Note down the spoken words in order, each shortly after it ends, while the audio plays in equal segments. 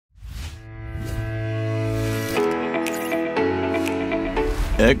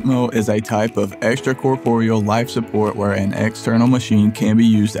ECMO is a type of extracorporeal life support where an external machine can be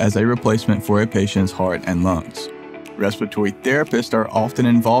used as a replacement for a patient's heart and lungs. Respiratory therapists are often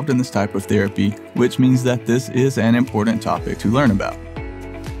involved in this type of therapy, which means that this is an important topic to learn about.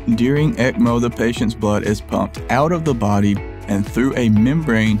 During ECMO, the patient's blood is pumped out of the body and through a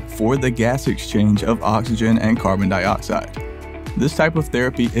membrane for the gas exchange of oxygen and carbon dioxide. This type of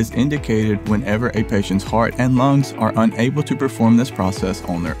therapy is indicated whenever a patient's heart and lungs are unable to perform this process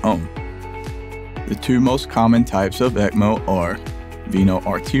on their own. The two most common types of ECMO are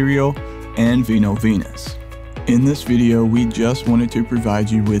Venoarterial and Venovenous. In this video, we just wanted to provide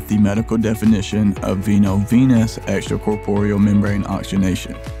you with the medical definition of Venovenous Extracorporeal membrane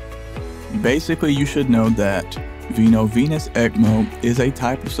oxygenation. Basically, you should know that Venovenous ECMO is a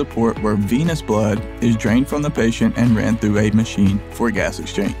type of support where venous blood is drained from the patient and ran through a machine for gas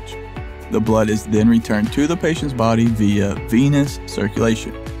exchange. The blood is then returned to the patient's body via venous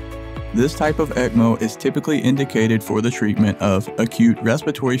circulation. This type of ECMO is typically indicated for the treatment of acute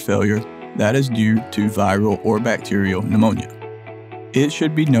respiratory failure that is due to viral or bacterial pneumonia. It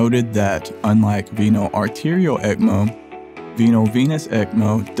should be noted that, unlike Venoarterial ECMO, Venovenous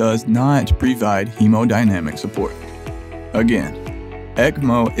ECMO does not provide hemodynamic support. Again,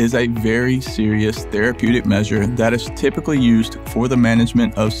 ECMO is a very serious therapeutic measure that is typically used for the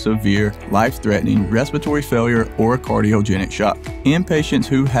management of severe, life-threatening respiratory failure or cardiogenic shock in patients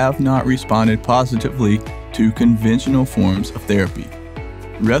who have not responded positively to conventional forms of therapy.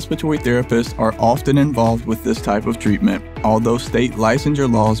 Respiratory therapists are often involved with this type of treatment, although state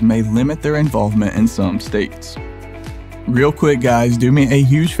licensure laws may limit their involvement in some states. Real quick guys, do me a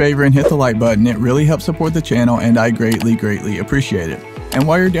huge favor and hit the like button. It really helps support the channel and I greatly appreciate it. And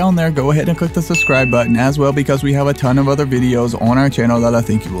while you're down there, go ahead and click the subscribe button as well because we have a ton of other videos on our channel that I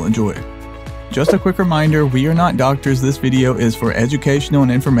think you will enjoy. Just a quick reminder, we are not doctors. This video is for educational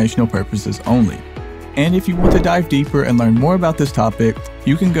and informational purposes only. And if you want to dive deeper and learn more about this topic,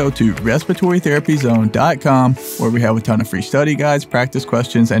 you can go to respiratorytherapyzone.com where we have a ton of free study guides, practice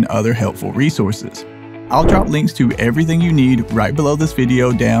questions, and other helpful resources. I'll drop links to everything you need right below this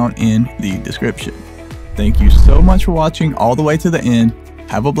video down in the description. Thank you so much for watching all the way to the end.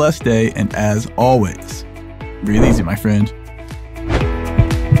 Have a blessed day, and as always, breathe easy, my friend.